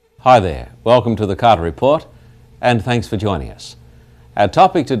Hi there, welcome to the Carter Report and thanks for joining us. Our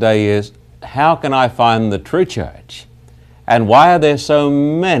topic today is, how can I find the true church? And why are there so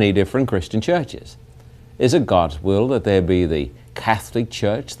many different Christian churches? Is it God's will that there be the Catholic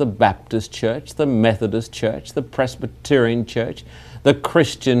Church, the Baptist Church, the Methodist Church, the Presbyterian Church, the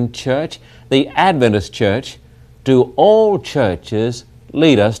Christian Church, the Adventist Church? Do all churches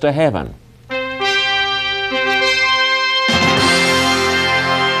lead us to heaven?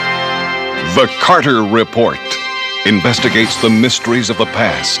 The Carter Report investigates the mysteries of the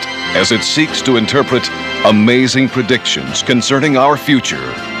past as it seeks to interpret amazing predictions concerning our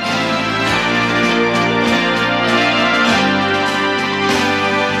future.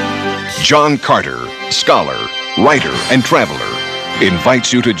 John Carter, scholar, writer, and traveler,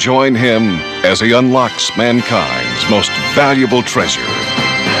 invites you to join him as he unlocks mankind's most valuable treasure.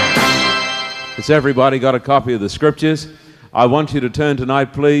 Has everybody got a copy of the Scriptures? I want you to turn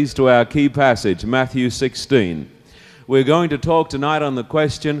tonight, please, to our key passage, Matthew 16. We're going to talk tonight on the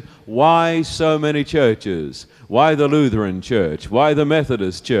question, why so many churches? Why the Lutheran Church? Why the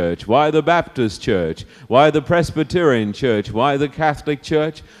Methodist Church? Why the Baptist Church? Why the Presbyterian Church? Why the Catholic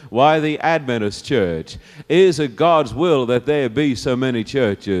Church? Why the Adventist Church? Is it God's will that there be so many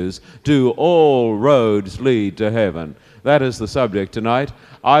churches? Do all roads lead to heaven? That is the subject tonight.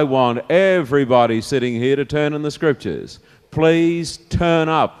 I want everybody sitting here to turn in the Scriptures. Please turn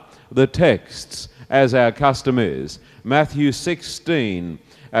up the texts as our custom is. Matthew 16,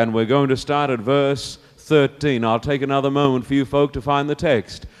 and we're going to start at verse 13. I'll take another moment for you folk to find the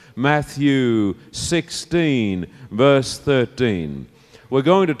text. Matthew 16, verse 13. We're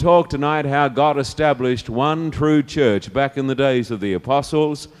going to talk tonight how God established one true church back in the days of the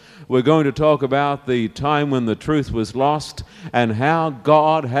apostles. We're going to talk about the time when the truth was lost and how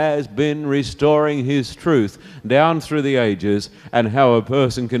God has been restoring His truth down through the ages and how a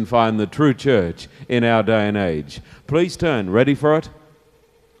person can find the true church in our day and age. Please turn. Ready for it?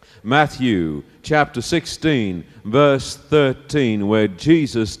 Matthew chapter 16, verse 13, where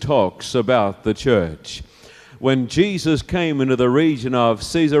Jesus talks about the church. When Jesus came into the region of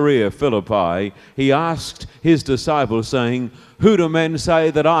Caesarea Philippi, he asked his disciples, saying, "Who do men say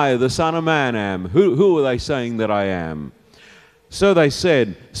that I, the Son of Man, am?" Who are they saying that I am? So they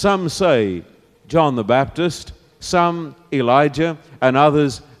said, "Some say John the Baptist, some Elijah, and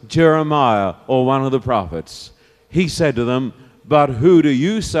others Jeremiah or one of the prophets." He said to them, "But who do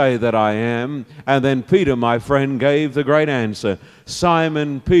you say that I am?" And then Peter, my friend, gave the great answer.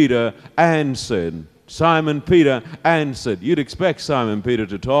 Simon Peter answered. You'd expect Simon Peter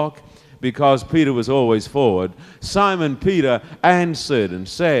to talk because Peter was always forward. Simon Peter answered and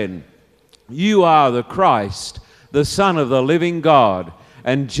said, "You are the Christ, the Son of the living God."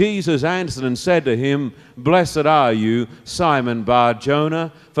 And Jesus answered and said to him, "Blessed are you, Simon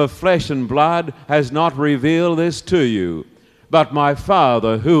Bar-Jonah, for flesh and blood has not revealed this to you, but my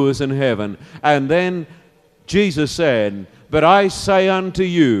Father who is in heaven." And then Jesus said, "But I say unto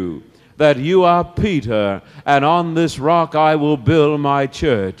you, that you are Peter, and on this rock I will build my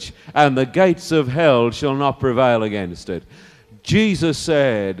church, and the gates of hell shall not prevail against it." Jesus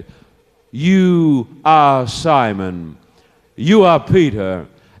said, "You are Simon, you are Peter,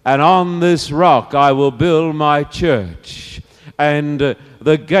 and on this rock I will build my church, and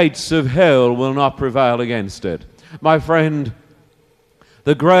the gates of hell will not prevail against it." My friend,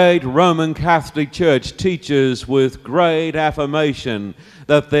 the great Roman Catholic Church teaches with great affirmation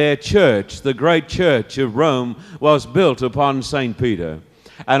that their church, the great church of Rome, was built upon St. Peter.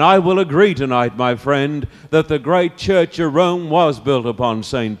 And I will agree tonight, my friend, that the great church of Rome was built upon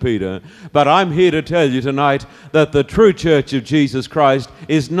St. Peter. But I'm here to tell you tonight that the true church of Jesus Christ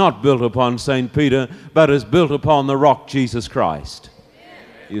is not built upon St. Peter, but is built upon the rock Jesus Christ.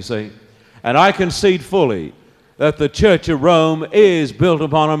 You see? And I concede fully that the Church of Rome is built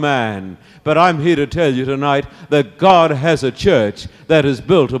upon a man. But I'm here to tell you tonight that God has a church that is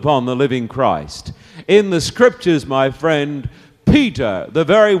built upon the living Christ. In the Scriptures, my friend, Peter, the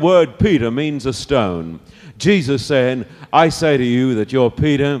very word Peter means a stone. Jesus said, "I say to you that you're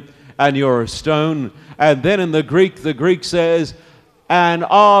Peter and you're a stone." And then in the Greek says, "And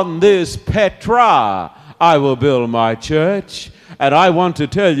on this Petra I will build my church." And I want to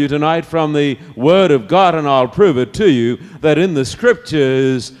tell you tonight from the Word of God, and I'll prove it to you, that in the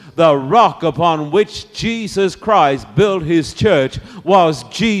Scriptures, the rock upon which Jesus Christ built His church was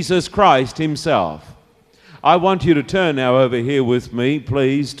Jesus Christ Himself. I want you to turn now over here with me,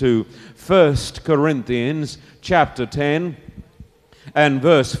 please, to 1 Corinthians chapter 10 and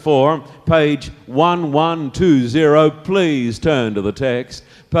verse 4, page 1120. Please turn to the text.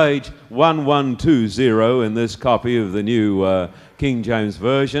 Page 1120 in this copy of the New King James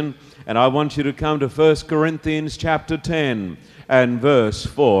Version. And I want you to come to 1 Corinthians chapter 10 and verse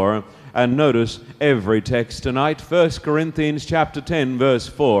 4. And notice every text tonight. 1 Corinthians chapter 10, verse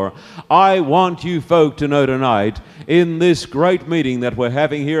 4. I want you folk to know tonight, in this great meeting that we're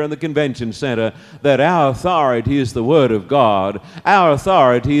having here in the convention center, that our authority is the Word of God. Our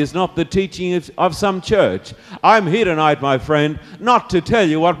authority is not the teaching of some church. I'm here tonight, my friend, not to tell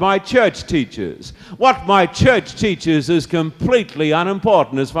you what my church teaches. What my church teaches is completely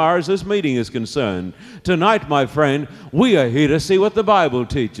unimportant as far as this meeting is concerned. Tonight, my friend, we are here to see what the Bible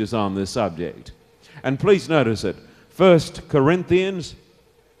teaches on this subject. And please notice it. 1 Corinthians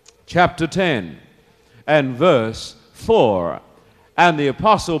chapter 10 and verse 4. And the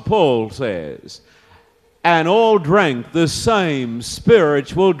Apostle Paul says, and all drank the same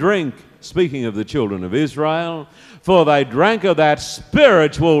spiritual drink, speaking of the children of Israel, for they drank of that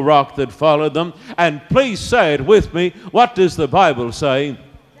spiritual rock that followed them. And please say it with me. What does the Bible say?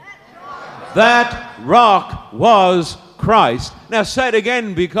 That rock was Christ. Now say it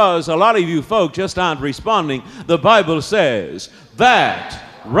again, because a lot of you folk just aren't responding. The Bible says that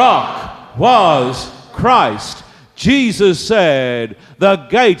rock was Christ. Jesus said the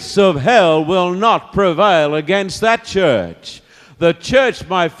gates of hell will not prevail against that church. The church,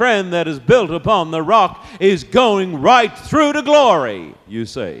 my friend, that is built upon the rock is going right through to glory, you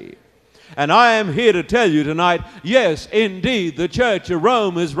see. And I am here to tell you tonight, yes, indeed, the church of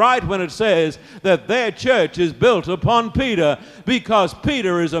Rome is right when it says that their church is built upon Peter, because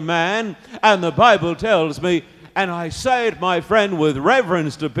Peter is a man, and the Bible tells me, and I say it, my friend, with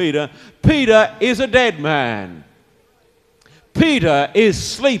reverence to Peter, Peter is a dead man. Peter is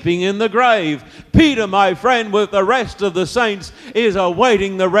sleeping in the grave. Peter, my friend, with the rest of the saints, is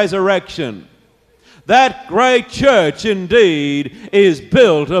awaiting the resurrection. That great church indeed is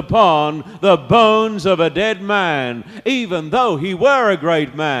built upon the bones of a dead man, even though he were a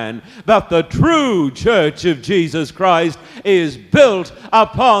great man. But the true church of Jesus Christ is built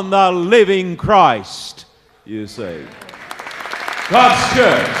upon the living Christ, you see. God's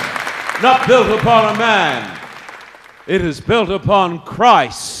church, not built upon a man. It is built upon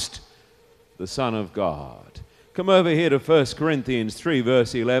Christ, the Son of God. Come over here to 1 Corinthians 3,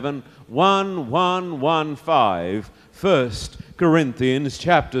 verse 11. 1 Corinthians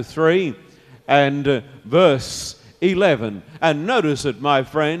chapter 3 and verse 11. And notice it, my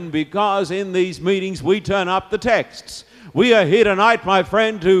friend, because in these meetings we turn up the texts. We are here tonight, my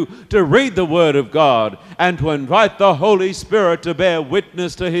friend, to read the Word of God and to invite the Holy Spirit to bear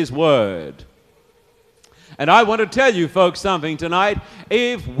witness to His Word. And I want to tell you folks something tonight.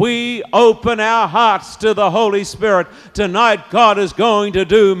 If we open our hearts to the Holy Spirit, tonight God is going to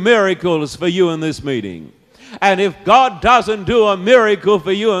do miracles for you in this meeting. And if God doesn't do a miracle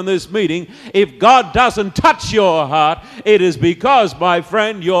for you in this meeting, if God doesn't touch your heart, it is because, my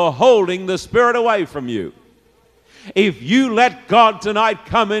friend, you're holding the Spirit away from you. If you let God tonight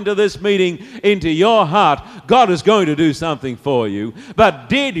come into this meeting, into your heart, God is going to do something for you. But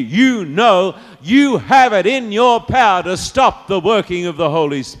did you know you have it in your power to stop the working of the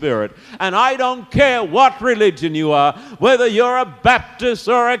Holy Spirit? And I don't care what religion you are, whether you're a Baptist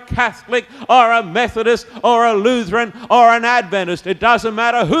or a Catholic or a Methodist or a Lutheran or an Adventist. It doesn't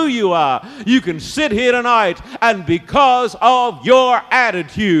matter who you are. You can sit here tonight, and because of your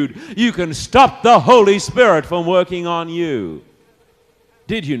attitude, you can stop the Holy Spirit from working on you.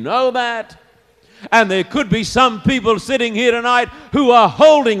 Did you know that? And there could be some people sitting here tonight who are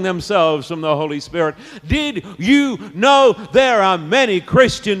holding themselves from the Holy Spirit. Did you know there are many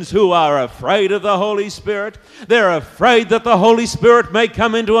Christians who are afraid of the Holy Spirit? They're afraid that the Holy Spirit may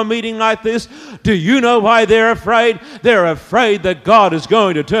come into a meeting like this. Do you know why they're afraid? They're afraid that God is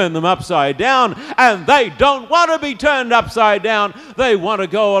going to turn them upside down, and they don't want to be turned upside down. They want to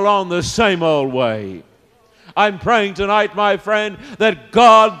go along the same old way. I'm praying tonight, my friend, that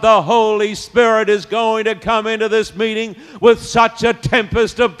God, the Holy Spirit, is going to come into this meeting with such a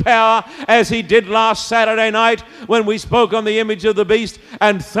tempest of power as He did last Saturday night when we spoke on the image of the beast,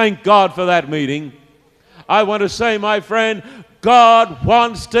 and thank God for that meeting. I want to say, my friend, God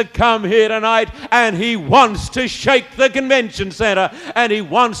wants to come here tonight, and He wants to shake the convention center, and He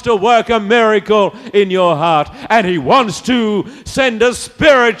wants to work a miracle in your heart, and He wants to send a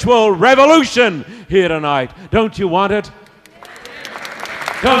spiritual revolution here tonight. Don't you want it?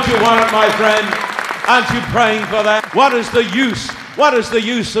 Don't you want it, my friend? Aren't you praying for that? What is the use? What is the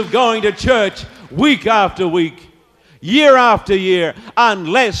use of going to church week after week? year after year,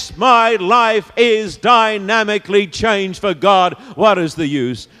 unless my life is dynamically changed for God, what is the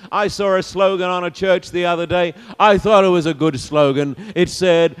use? I saw a slogan on a church the other day. I thought it was a good slogan. It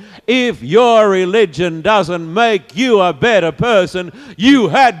said, if your religion doesn't make you a better person, you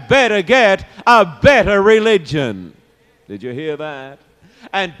had better get a better religion. Did you hear that?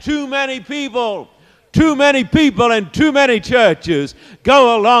 And too many people in too many churches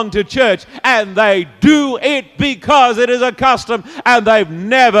go along to church, and they do it because it is a custom, and they've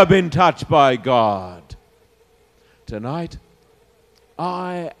never been touched by God. Tonight,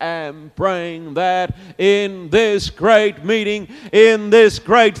 I am praying that in this great meeting, in this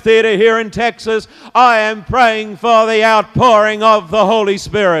great theater here in Texas, I am praying for the outpouring of the Holy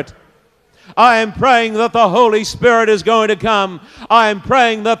Spirit. I am praying that the Holy Spirit is going to come. I am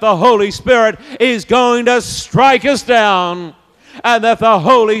praying that the Holy Spirit is going to strike us down, and that the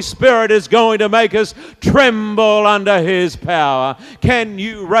Holy Spirit is going to make us tremble under His power. Can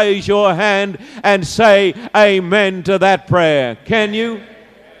you raise your hand and say amen to that prayer? Can you?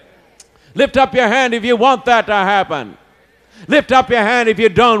 Lift up your hand if you want that to happen. Lift up your hand if you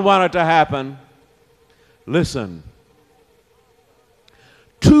don't want it to happen. Listen.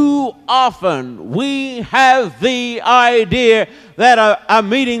 Too often we have the idea that a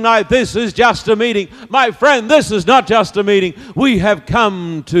meeting like this is just a meeting. My friend, this is not just a meeting. We have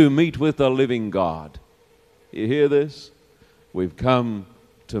come to meet with the living God. You hear this? We've come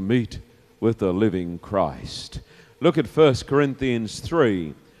to meet with the living Christ. Look at 1 Corinthians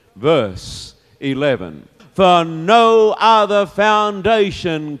 3, verse 11. For no other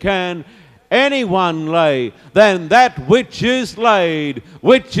foundation can anyone lay than that which is laid,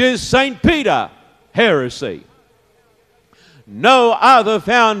 which is St. Peter, heresy. No other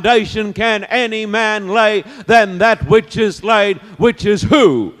foundation can any man lay than that which is laid, which is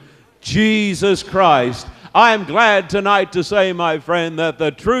who? Jesus Christ. I am glad tonight to say, my friend, that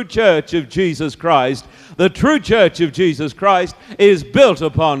the true church of Jesus Christ, the true church of Jesus Christ is built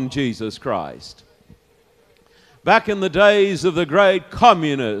upon Jesus Christ. Back in the days of the great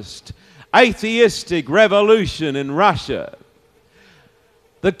communist atheistic revolution in Russia,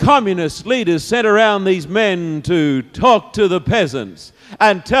 the communist leaders sent around these men to talk to the peasants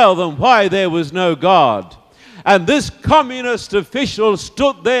and tell them why there was no God. And this communist official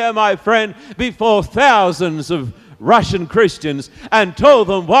stood there, my friend, before thousands of Russian Christians and told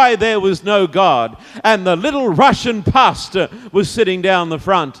them why there was no God. And the little Russian pastor was sitting down the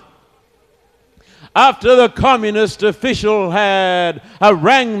front. After the communist official had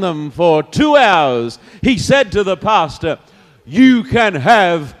harangued them for 2 hours, he said to the pastor, "You can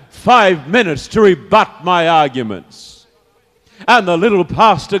have 5 minutes to rebut my arguments." And the little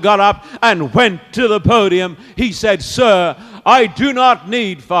pastor got up and went to the podium. He said, "Sir, I do not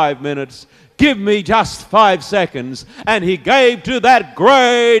need 5 minutes. Give me just 5 seconds." And he gave to that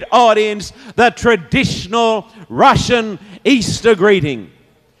great audience the traditional Russian Easter greeting.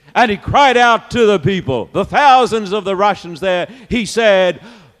 And he cried out to the people, the thousands of the Russians there. He said,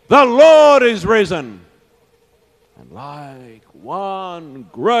 "The Lord is risen." And like one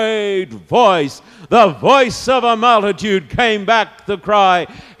great voice, the voice of a multitude, came back the cry,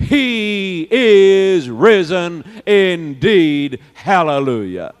 "He is risen indeed.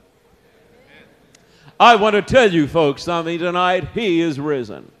 Hallelujah." I want to tell you folks something tonight. He is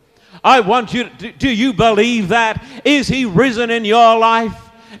risen. I want you to, do you believe that? Is He risen in your life?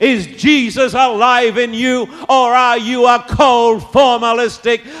 Is Jesus alive in you, or are you a cold,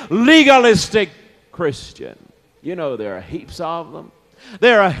 formalistic, legalistic Christian? You know there are heaps of them.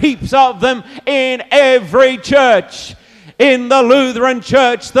 There are heaps of them in every church. In the Lutheran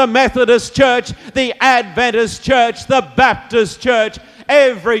Church, the Methodist Church, the Adventist Church, the Baptist Church.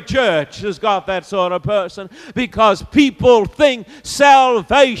 Every church has got that sort of person, because people think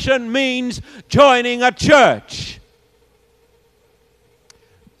salvation means joining a church.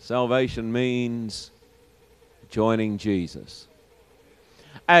 Salvation means joining Jesus.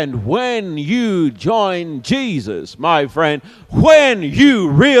 And when you join Jesus, my friend, when you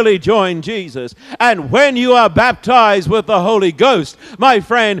really join Jesus, and when you are baptized with the Holy Ghost, my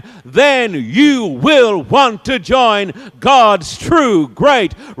friend, then you will want to join God's true,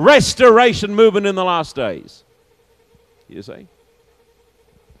 great restoration movement in the last days. You see?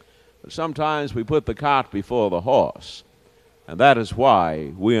 But sometimes we put the cart before the horse. And that is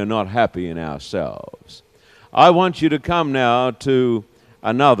why we are not happy in ourselves. I want you to come now to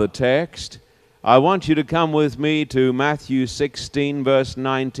another text. I want you to come with me to Matthew 16, verse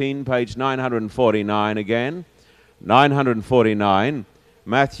 19, page 949 again. 949,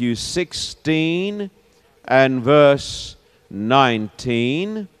 Matthew 16 and verse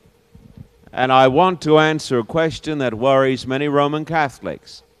 19. And I want to answer a question that worries many Roman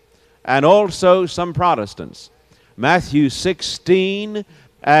Catholics and also some Protestants. Matthew 16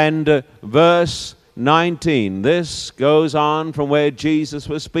 and verse 19. This goes on from where Jesus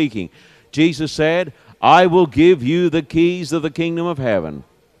was speaking. Jesus said, I will give you the keys of the kingdom of heaven,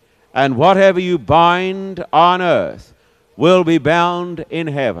 and whatever you bind on earth will be bound in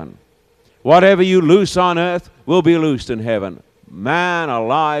heaven. Whatever you loose on earth will be loosed in heaven. Man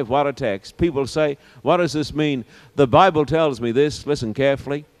alive, what a text. People say, what does this mean? The Bible tells me this, listen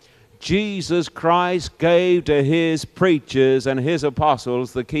carefully. Jesus Christ gave to his preachers and his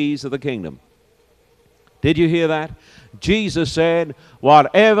apostles the keys of the kingdom. Did you hear that? Jesus said,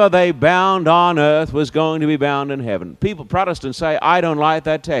 whatever they bound on earth was going to be bound in heaven. People, Protestants say, I don't like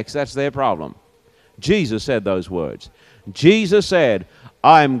that text. That's their problem. Jesus said those words. Jesus said,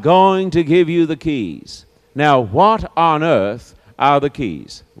 I'm going to give you the keys. Now, what on earth are the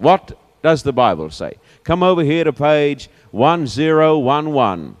keys? What does the Bible say? Come over here to page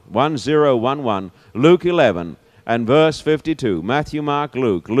 1011. 1011, Luke 11 and verse 52. Matthew, Mark,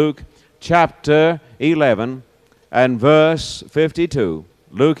 Luke. Luke chapter 11 and verse 52.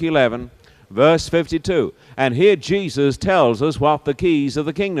 Luke 11, verse 52. And here Jesus tells us what the keys of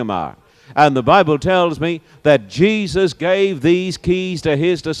the kingdom are. And the Bible tells me that Jesus gave these keys to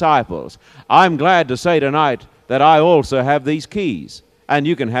his disciples. I'm glad to say tonight that I also have these keys, and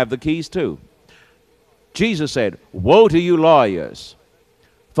you can have the keys too. Jesus said, woe to you lawyers,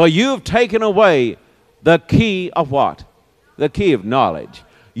 for you have taken away the key of what? The key of knowledge.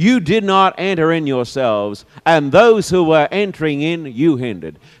 You did not enter in yourselves, and those who were entering in you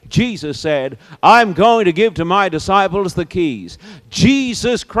hindered. Jesus said, I'm going to give to my disciples the keys.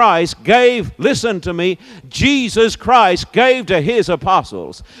 Jesus Christ gave, listen to me, Jesus Christ gave to his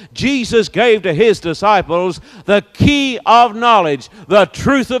apostles, Jesus gave to his disciples the key of knowledge, the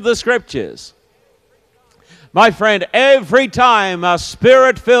truth of the Scriptures. My friend, every time a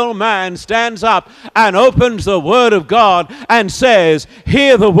Spirit-filled man stands up and opens the Word of God and says,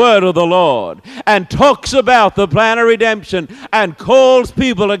 hear the word of the Lord, and talks about the plan of redemption and calls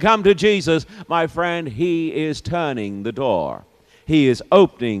people to come to Jesus, my friend, he is turning the door. He is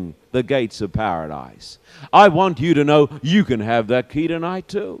opening the gates of paradise. I want you to know you can have that key tonight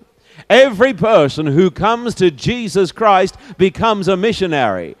too. Every person who comes to Jesus Christ becomes a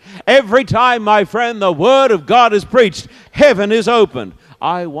missionary. Every time, my friend, the Word of God is preached, heaven is opened.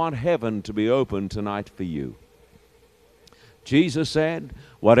 I want heaven to be open tonight for you. Jesus said,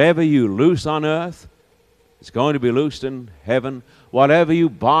 whatever you loose on earth is going to be loosed in heaven. Whatever you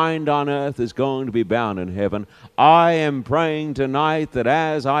bind on earth is going to be bound in heaven. I am praying tonight that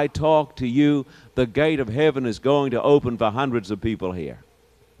as I talk to you, the gate of heaven is going to open for hundreds of people here.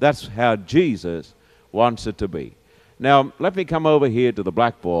 That's how Jesus wants it to be. Now, let me come over here to the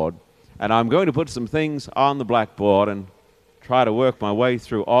blackboard, and I'm going to put some things on the blackboard and try to work my way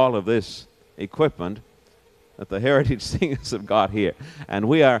through all of this equipment that the Heritage Singers have got here. And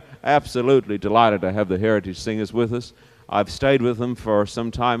we are absolutely delighted to have the Heritage Singers with us. I've stayed with them for some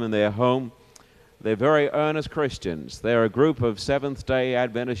time in their home. They're very earnest Christians. They're a group of Seventh-day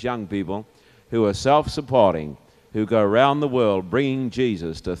Adventist young people who are self-supporting, who go around the world bringing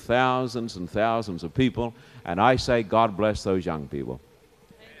Jesus to thousands and thousands of people, and I say God bless those young people.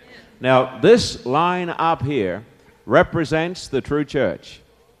 Amen. Now, this line up here represents the true church.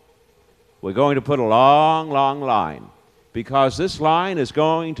 We're going to put a long, long line, because this line is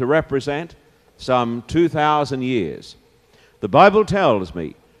going to represent some 2,000 years. The Bible tells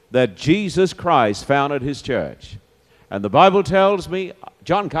me that Jesus Christ founded his church, and the Bible tells me,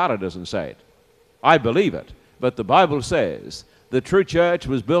 John Carter doesn't say it, I believe it, but the Bible says the true church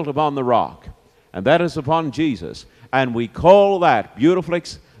was built upon the rock, and that is upon Jesus. And we call that beautiful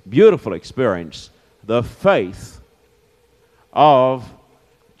experience the faith of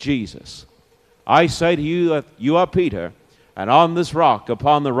Jesus. I say to you that you are Peter, and on this rock,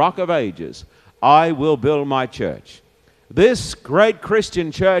 upon the rock of ages, I will build my church. This great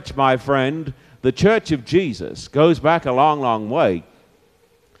Christian church, my friend, the Church of Jesus, goes back a long, long way.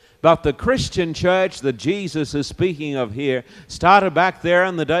 But the Christian church that Jesus is speaking of here started back there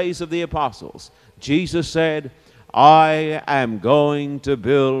in the days of the apostles. Jesus said, I am going to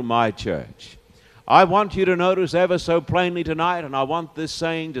build my church. I want you to notice ever so plainly tonight, and I want this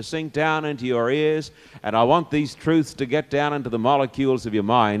saying to sink down into your ears, and I want these truths to get down into the molecules of your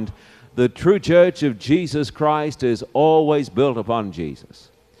mind. The true church of Jesus Christ is always built upon Jesus.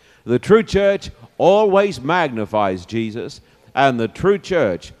 The true church always magnifies Jesus, and the true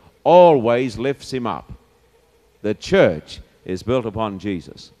church always lifts him up. The church is built upon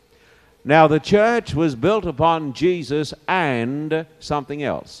Jesus. Now, the church was built upon Jesus and something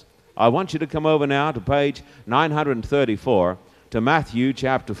else. I want you to come over now to page 934 to Matthew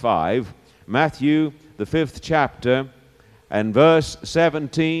chapter 5. Matthew, the 5th chapter, and verse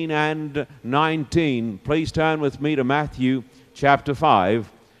 17 and 19. Please turn with me to Matthew chapter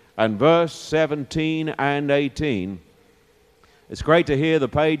 5 and verse 17 and 18. It's great to hear the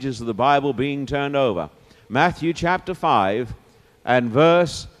pages of the Bible being turned over. Matthew chapter 5 and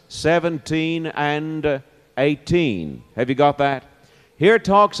verse 17 and 18. Have you got that? Here it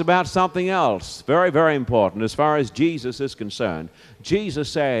talks about something else, very, very important as far as Jesus is concerned. Jesus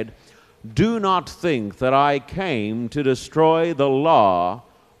said, "Do not think that I came to destroy the law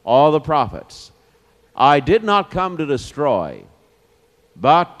or the prophets. I did not come to destroy,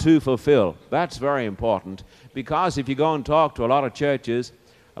 but to fulfill." That's very important, because if you go and talk to a lot of churches,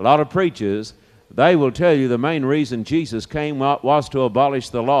 a lot of preachers, they will tell you the main reason Jesus came was to abolish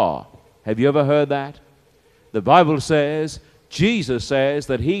the law. Have you ever heard that? The Bible says, Jesus says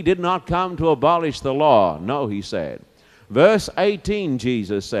that he did not come to abolish the law. No, he said. Verse 18,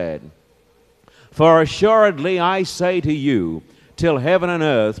 Jesus said, "For assuredly I say to you, till heaven and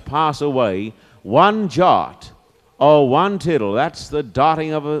earth pass away, one jot or one tittle," that's the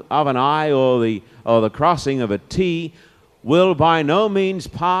dotting of an I or the crossing of a T, "will by no means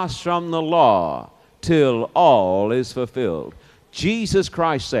pass from the law till all is fulfilled." Jesus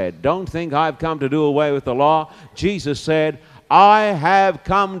Christ said, don't think I've come to do away with the law. Jesus said, I have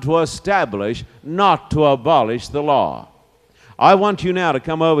come to establish, not to abolish the law. I want you now to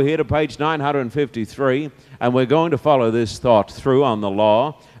come over here to page 953, and we're going to follow this thought through on the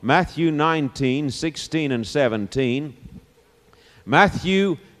law. Matthew 19, 16 and 17.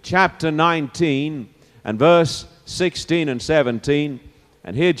 Matthew chapter 19 and verse 16 and 17.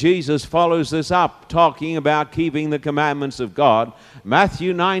 And here Jesus follows this up, talking about keeping the commandments of God.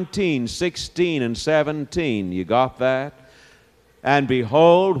 Matthew 19, 16 and 17. You got that? "And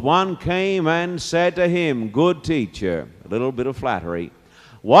behold, one came and said to him, Good teacher," a little bit of flattery,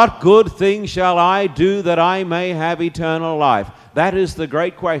 "what good thing shall I do that I may have eternal life?" That is the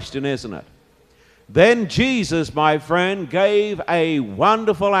great question, isn't it? Then Jesus, my friend, gave a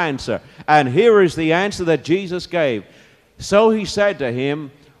wonderful answer. And here is the answer that Jesus gave. So he said to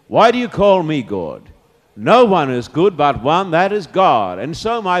him, "Why do you call me good? No one is good but one, that is God." And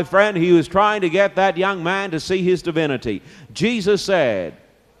so, my friend, he was trying to get that young man to see his divinity. Jesus said,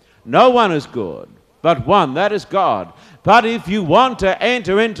 "No one is good but one, that is God. But if you want to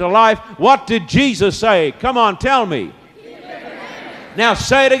enter into life," what did Jesus say? Come on, tell me. Now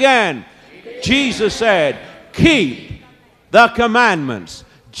say it again. Jesus said, "Keep the commandments."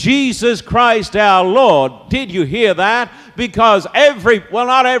 Jesus Christ our Lord. Did you hear that? Because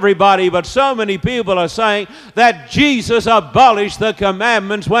not everybody, but so many people are saying that Jesus abolished the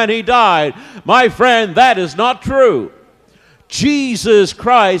commandments when he died. My friend, that is not true. Jesus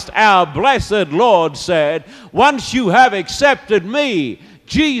Christ our blessed Lord said, once you have accepted me,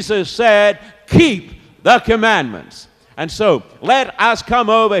 Jesus said, keep the commandments. And so let us come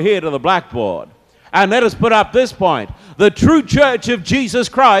over here to the blackboard and let us put up this point. The true church of Jesus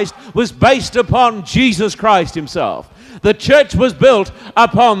Christ was based upon Jesus Christ himself. The church was built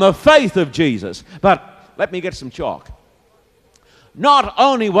upon the faith of Jesus. But let me get some chalk. Not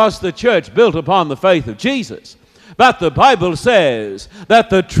only was the church built upon the faith of Jesus, but the Bible says that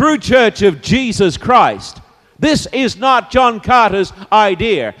the true church of Jesus Christ, this is not John Carter's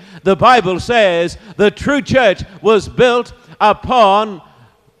idea. The Bible says the true church was built upon,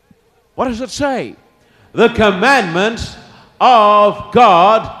 what does it say? The commandments of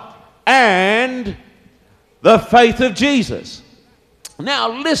God and the faith of Jesus. Now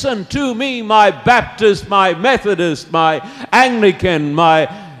listen to me, my Baptist, my Methodist, my Anglican, my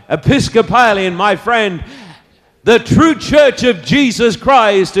Episcopalian, my friend. The true church of Jesus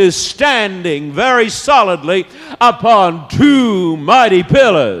Christ is standing very solidly upon two mighty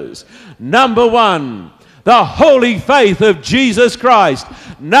pillars. Number one, the holy faith of Jesus Christ.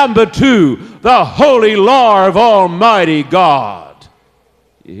 Number two, the holy law of Almighty God.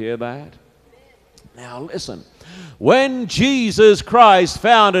 You hear that? Now listen. When Jesus Christ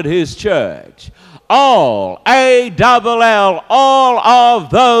founded his church, all of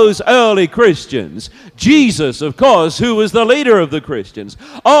those early Christians, Jesus, of course, who was the leader of the Christians,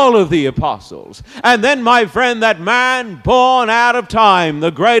 all of the apostles, and then, my friend, that man born out of time, the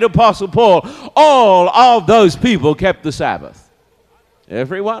great apostle Paul, all of those people kept the Sabbath.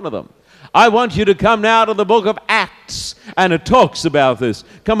 Every one of them. I want you to come now to the book of Acts, and it talks about this.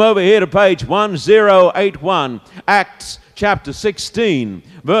 Come over here to page 1081, Acts chapter 16,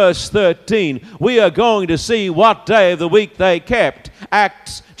 verse 13. We are going to see what day of the week they kept.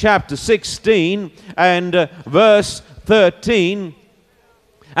 Acts chapter 16 and verse 13.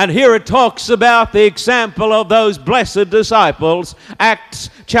 And here it talks about the example of those blessed disciples. Acts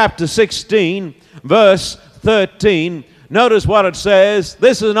chapter 16, verse 13. Notice what it says.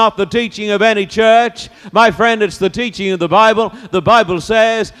 This is not the teaching of any church. My friend, it's the teaching of the Bible. The Bible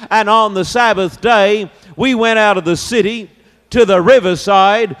says, and on the Sabbath day, we went out of the city to the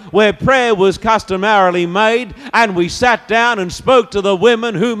riverside where prayer was customarily made, and we sat down and spoke to the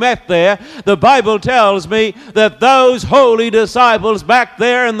women who met there. The Bible tells me that those holy disciples back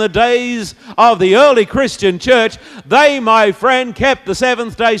there in the days of the early Christian church, they, my friend, kept the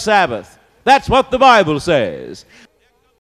seventh-day Sabbath. That's what the Bible says.